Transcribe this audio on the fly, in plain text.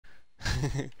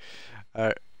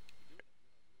Alright,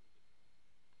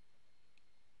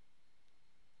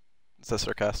 is that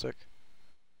sarcastic?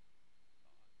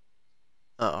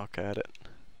 Oh, okay, I didn't.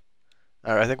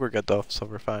 Alright, I think we're good though, so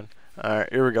we're fine.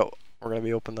 Alright, here we go. We're gonna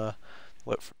be open the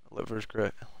liver's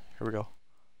grit. Here we go.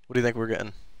 What do you think we're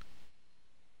getting?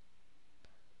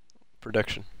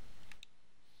 Prediction.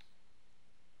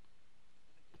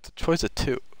 It's a choice of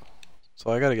 2. So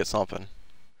I gotta get something.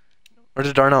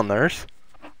 Where's Darnell Nurse?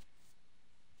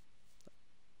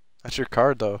 That's your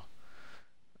card though.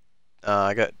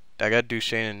 I got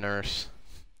Duchesne and Nurse.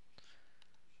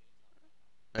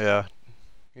 Yeah.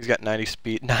 He's got 90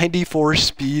 speed. 94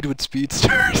 speed with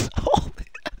speedsters.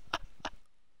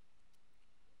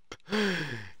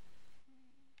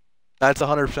 That's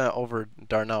 100% over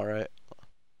Darnell, right?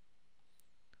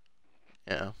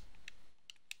 Yeah.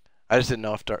 I just didn't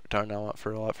know if Darnell went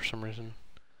for a lot for some reason.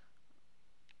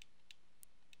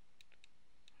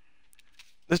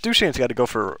 This Duchene's got to go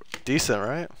for decent,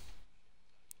 right?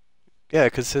 Yeah,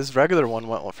 because his regular one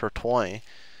went for 20,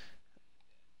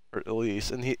 or at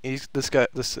least, and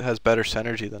this has better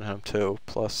synergy than him too,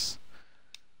 plus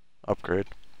upgrade.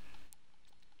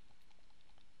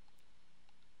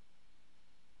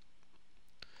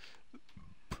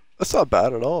 That's not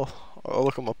bad at all. I'll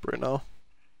look him up right now.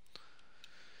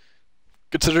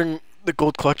 Considering the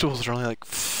gold collectibles are only like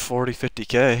 40,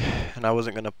 50k, and I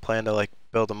wasn't gonna plan to like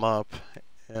build them up.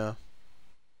 Yeah.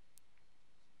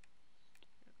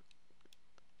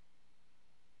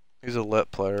 He's a lit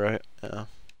player, right? Yeah.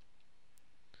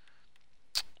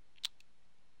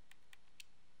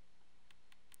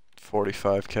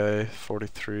 $45k,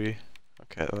 43.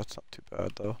 Okay, that's not too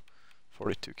bad though.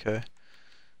 42k.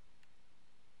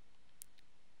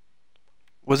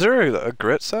 Was there a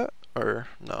grit set or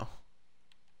no?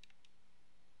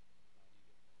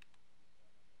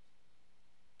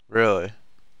 Really?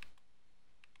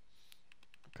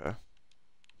 Okay.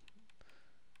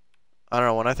 I don't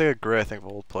know. When I think of grit, I think of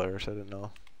old players. I didn't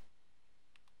know.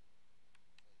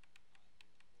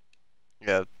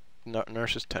 Yeah,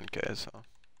 Nurse is 10k. So.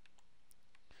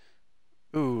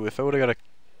 Ooh, if I would have got a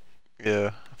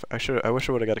yeah, I wish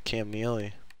I would have got a Cam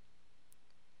Neely.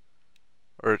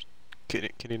 Or can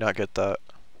you not get that?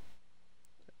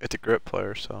 It's a grit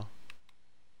player, so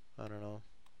I don't know.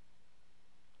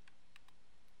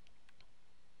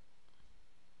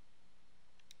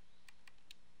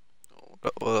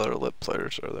 What other lit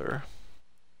players are there?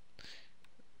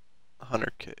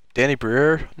 100k. Danny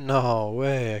Briere? No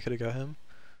way. I could have got him.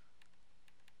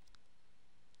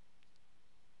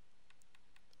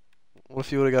 What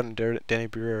if you would have gotten Danny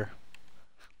Briere?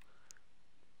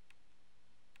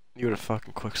 You would have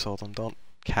fucking quick sold him. Don't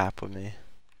cap with me.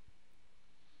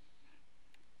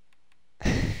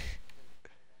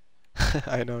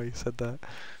 I know you said that.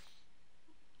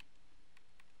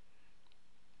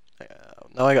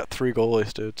 Now I got 3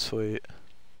 goalies, dude. Sweet.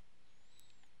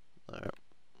 Alright.